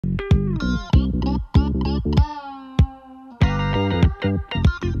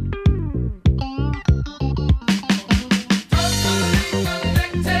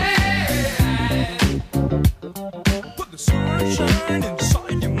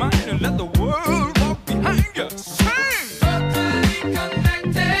mind and let the world walk behind you. Sing! Totally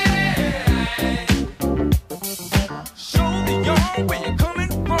connected. Show the young where you're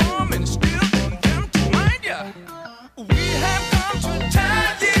coming from and still want them to mind you. We have come to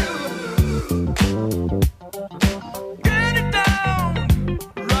tell you, get it down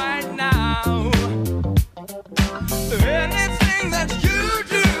right now. Anything that you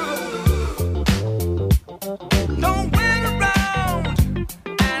do, don't wait around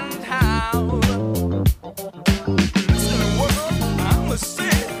and how. Listen, world, I'ma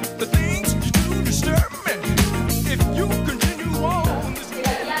say the things you do disturb me. If you continue on this way,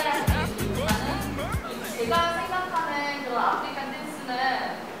 제가 생각하는 그런 아프리칸 댄스는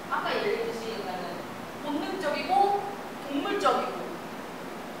아까 얘기했듯이 본능적이고 동물적이고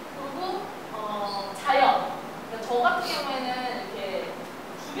그리고 자연. 그러니까 저 같은 경우에는 이렇게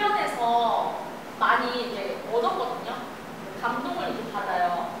주변에서 많이 이제 얻었거든요. 감동을 이렇게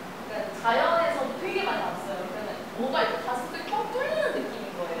받아요. 그러니까 자연에서 되게 많이 왔어요. 그러니까 뭔가 이렇게 가슴속에 뻥 뚫리는 느낌인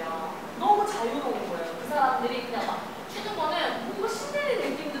거예요. 너무 자유로운 거예요. 그 사람들이 그냥 막 추는 거는 뭔가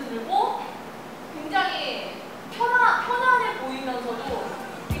신내린 느낌도 들고 굉장히 편안해 보이면서도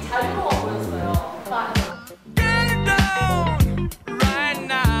되게 자유로워